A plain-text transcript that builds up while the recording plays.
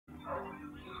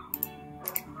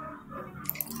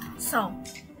So,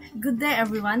 good day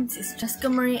everyone, this is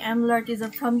Cheska I'm Loretizo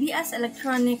from BS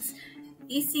Electronics,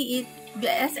 ECE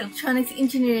BS Electronics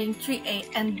Engineering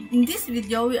 3A, and in this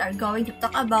video we are going to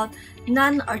talk about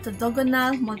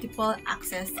non-orthogonal multiple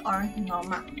access or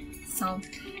NOMA. So,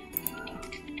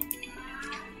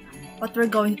 what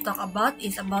we're going to talk about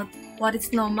is about what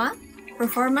is NOMA,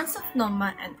 performance of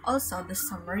NOMA, and also the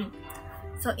summary.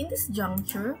 So in this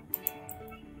juncture,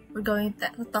 we're going to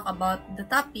talk about the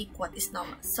topic, what is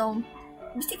NOMA. So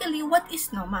basically, what is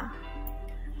NOMA?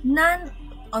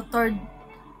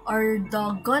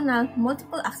 Non-orthogonal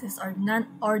multiple access or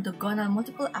non-orthogonal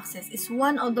multiple access is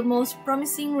one of the most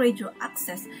promising radio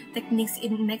access techniques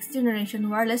in next generation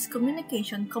wireless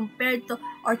communication compared to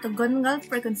orthogonal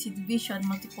frequency division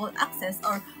multiple access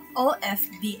or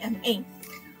OFDMA,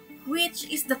 which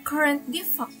is the current de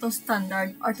facto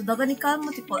standard. Orthogonal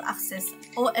multiple access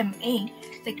OMA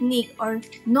technique or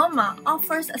NOMA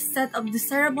offers a set of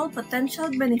desirable potential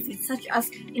benefits such as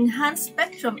enhanced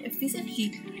spectrum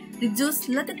efficiency, reduced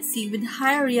latency with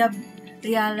high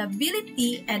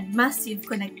reliability, and massive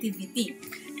connectivity.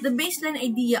 The baseline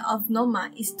idea of NOMA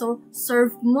is to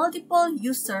serve multiple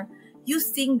users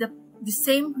using the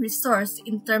same resource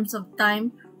in terms of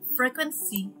time,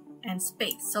 frequency, and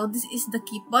space. So this is the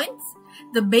key points.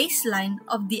 The baseline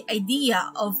of the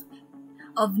idea of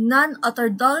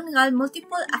non-orthogonal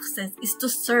multiple access is to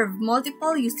serve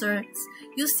multiple users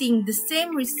using the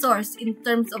same resource in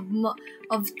terms of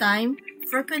time,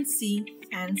 frequency,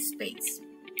 and space.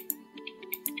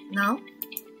 Now,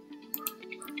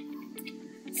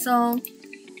 so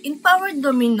in power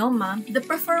domain NOMA, the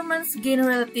performance gain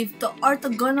relative to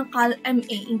orthogonal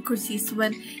MA increases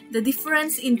when the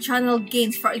difference in channel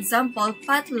gains, for example,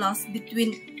 path loss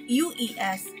between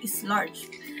UES, is large.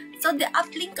 So the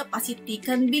uplink capacity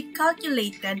can be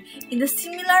calculated in the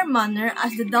similar manner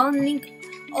as the downlink,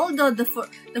 although the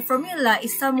formula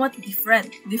is somewhat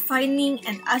different, defining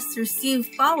and as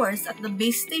received powers at the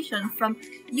base station from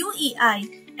UEI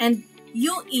and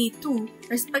UE2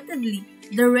 respectively.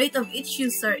 The rate of each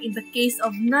user in the case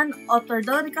of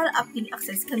non-orthogonal uplink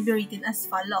access can be written as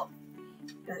follows.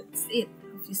 That's it.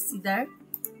 If you see there.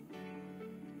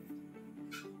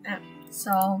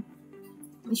 So,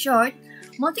 in short,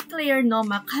 multilayer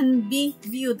NOMA can be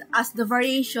viewed as the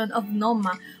variation of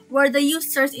NOMA where the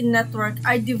users in network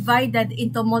are divided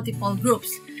into multiple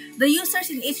groups. The users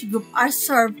in each group are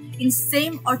served in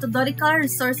same orthogonal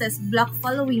resources block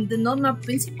following the NOMA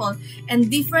principle, and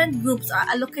different groups are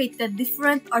allocated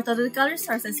different orthogonal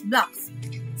resources blocks.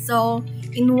 So,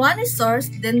 in one resource,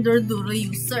 then there are two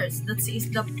users. That is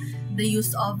the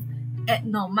use of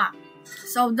NOMA.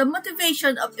 So, the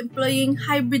motivation of employing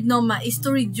hybrid NOMA is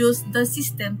to reduce the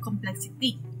system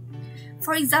complexity.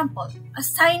 For example,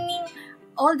 assigning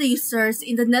all the users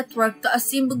in the network to a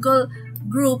single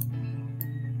group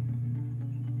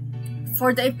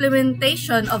for the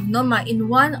implementation of NOMA in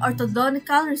one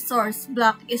orthogonal resource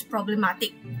block is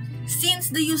problematic, since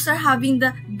the user having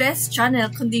the best channel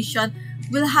condition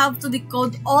will have to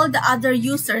decode all the other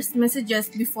users' messages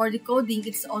before decoding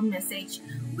its own message,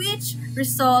 which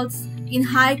results in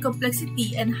high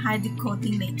complexity and high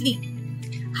decoding lately.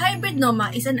 Hybrid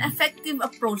NOMA is an effective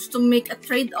approach to make a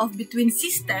trade-off between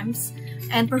systems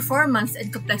and performance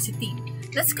and complexity.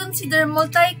 Let's consider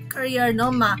multi-carrier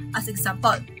NOMA as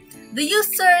example. The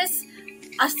users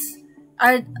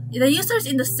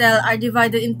in the cell are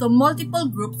divided into multiple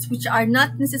groups which are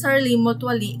not necessarily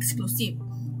mutually exclusive.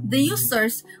 The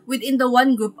users within the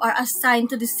one group are assigned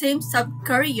to the same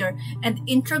subcarrier, and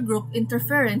intra-group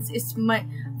interference is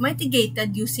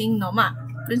mitigated using NOMA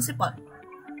principle.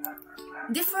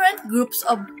 Different groups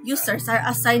of users are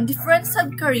assigned different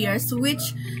subcarriers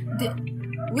which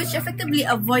effectively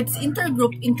avoids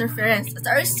intergroup interference. As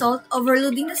a result,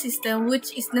 overloading the system,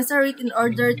 which is necessary in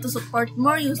order to support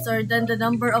more users than the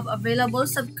number of available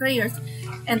subcarriers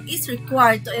and is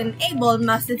required to enable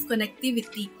massive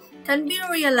connectivity, can be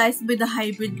realized by the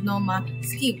hybrid NOMA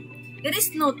scheme. It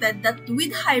is noted that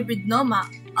with hybrid NOMA,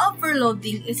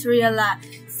 overloading is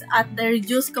realized at the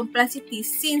reduced complexity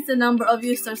since the number of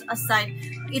users assigned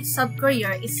each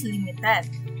subcarrier is limited.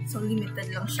 So, limited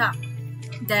lang siya.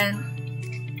 Then,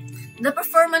 the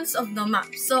performance of NOMA.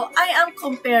 So, I am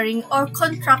comparing or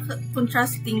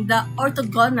contrasting the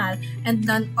orthogonal and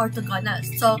non-orthogonal.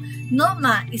 So,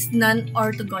 NOMA is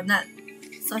non-orthogonal.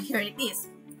 So, here it is.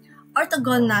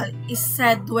 Orthogonal is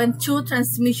said when two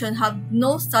transmissions have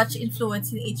no such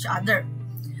influence in each other.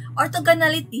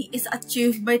 Orthogonality is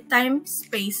achieved by time,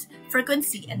 space,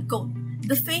 frequency, and code.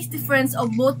 The phase difference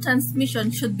of both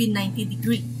transmissions should be 90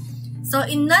 degrees. So,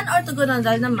 in non-orthogonal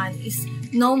naman is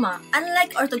NOMA,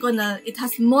 unlike orthogonal, it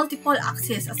has multiple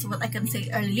axes, as what I can say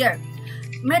earlier.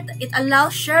 It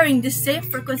allows sharing the same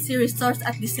frequency resource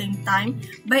at the same time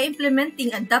by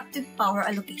implementing adaptive power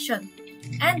allocation.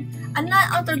 And a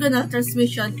non-orthogonal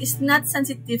transmission is not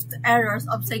sensitive to errors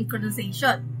of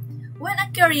synchronization. When a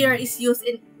carrier is used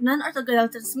in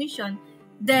non-orthogonal transmission,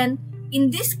 then in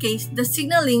this case, the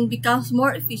signaling becomes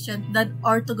more efficient than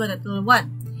orthogonal one.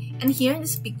 And here in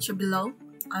this picture below,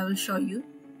 I will show you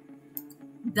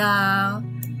the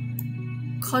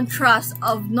contrast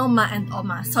of NOMA and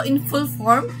OMA. So in full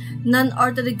form,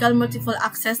 non-orthogonal multiple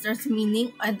access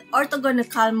transmitting and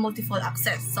orthogonal multiple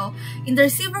access. So in the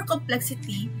receiver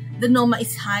complexity, the NOMA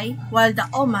is high while the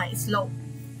OMA is low.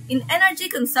 In energy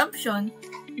consumption,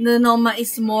 the NOMA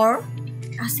has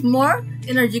more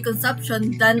energy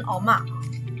consumption than OMA.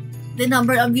 The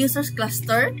number of users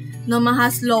cluster, NOMA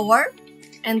has lower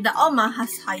and the OMA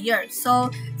has higher.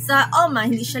 So sa OMA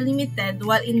hindi siya limited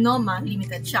while in NOMA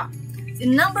limited siya.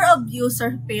 In number of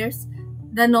user pairs,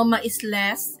 the NOMA is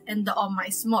less and the OMA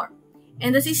is more.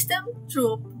 And the system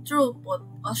throughput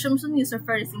assumes on user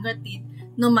pairs inverted,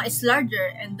 NOMA is larger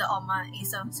and the OMA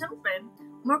is siyempre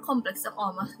more complex ang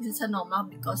OMA kaysa sa NOMA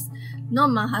because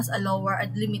NOMA has a lower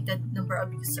and limited number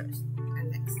of users. And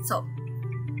next, so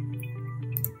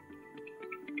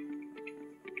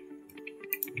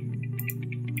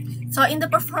in the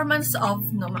performance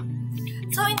of NOMA.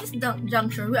 So in this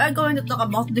juncture, we are going to talk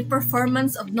about the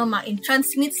performance of NOMA in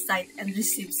transmit side and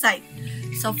receive side.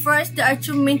 So first, there are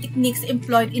two main techniques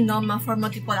employed in NOMA for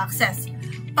multiple access.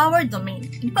 Power domain.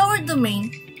 In power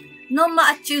domain,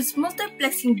 NOMA achieves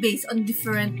multiplexing based on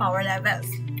different power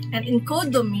levels. And in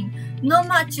code domain,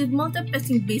 NOMA achieves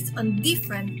multiplexing based on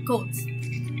different codes.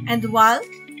 And while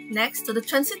next to the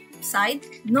transit side,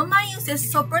 NOMA uses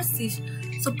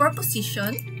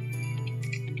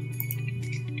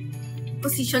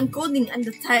position coding and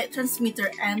the transmitter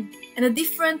and the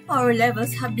different power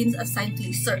levels have been assigned to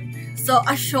user. So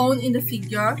as shown in the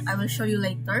figure, I will show you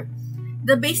later,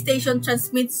 the base station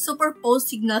transmits superposed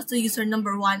signals to user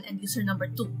number 1 and user number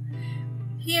 2.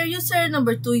 Here, user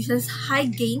number 2 uses high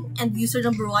gain and user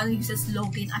number 1 uses low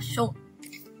gain as shown.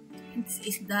 And this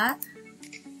is the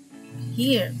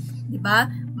here, diba?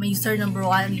 May user number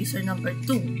 1 and user number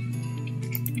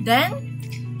 2. Then,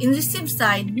 in receive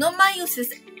side, NOMA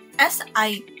uses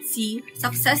SIC,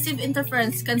 successive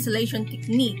interference cancellation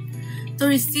technique, to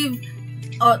retrieve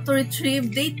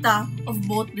data of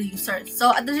both the users. So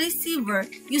at the receiver,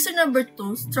 user number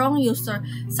 2, strong user,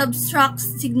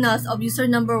 subtracts signals of user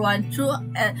number 1 through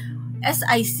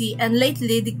SIC and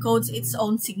lately decodes its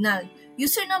own signal.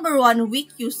 User number 1,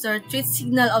 weak user, treats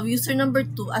signal of user number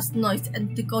 2 as noise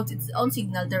and decodes its own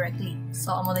signal directly.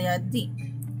 So amo na yan di.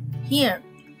 Here,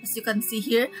 as you can see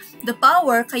here, the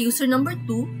power kay user number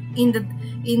 2 in the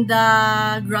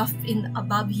graph in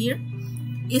above here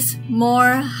is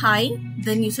more high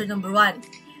than user number 1,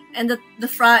 and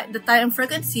the time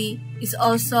frequency is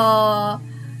also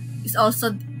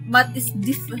but is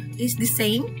the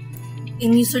same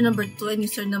in user number 2 and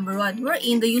user number 1,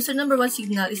 wherein the user number 1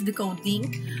 signal is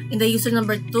decoding, in the user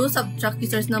number 2 subtract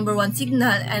user number 1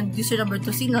 signal and user number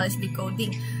 2 signal is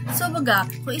decoding. So baga,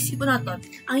 kung isipon natin,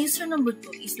 ang user number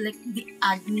 2 is like the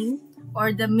admin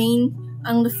or the main,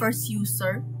 ang the first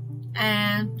user,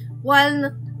 and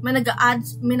while may nag-add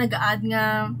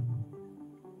nga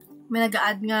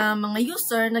mga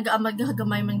user,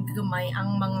 nag-agamay ang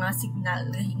mga signal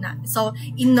na hina. So,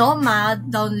 in NOMA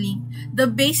downlink, the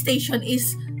base station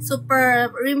is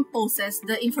superimposes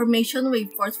the information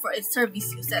waveforms for its service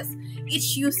uses.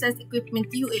 Each uses equipment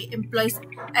UA employs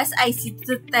SIC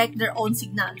to detect their own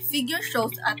signal. Figure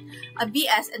shows at a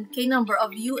BS and K number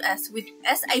of US with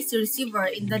SIC receiver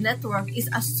in the network is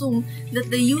assumed that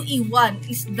the UE1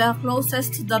 is the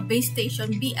closest to the base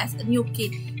station BS and UK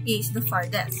is the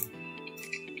farthest.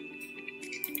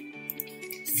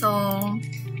 So,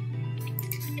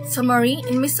 summary.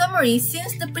 In my summary,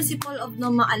 since the principle of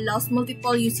NOMA allows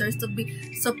multiple users to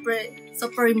be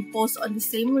superimposed on the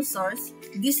same resource,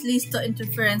 this leads to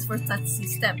interference for such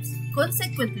systems.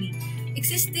 Consequently,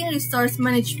 existing resource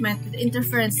management with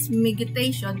interference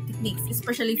mitigation techniques,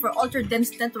 especially for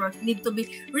ultra-dense networks, need to be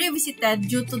revisited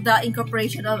due to the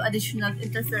incorporation of additional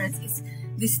interferences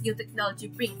this new technology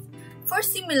brings. For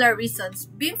similar reasons,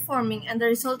 beamforming and the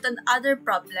resultant other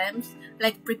problems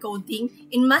like precoding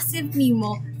in massive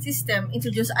MIMO system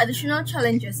introduce additional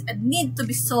challenges and need to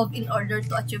be solved in order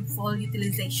to achieve full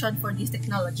utilization for these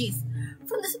technologies.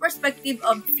 From the perspective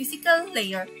of physical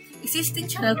layer, existing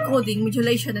channel coding,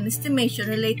 modulation, and estimation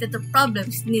related to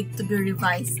problems need to be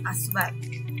revised as well.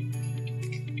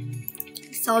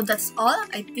 So that's all,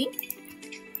 I think.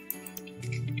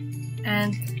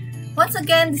 And once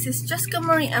again, this is Cheska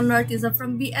Loretizo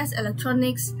from BS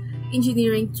Electronics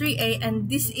Engineering 3A, and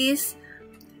this is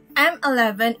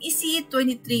M11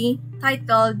 ECE23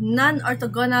 titled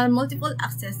Non-Orthogonal Multiple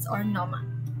Access or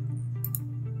NOMA.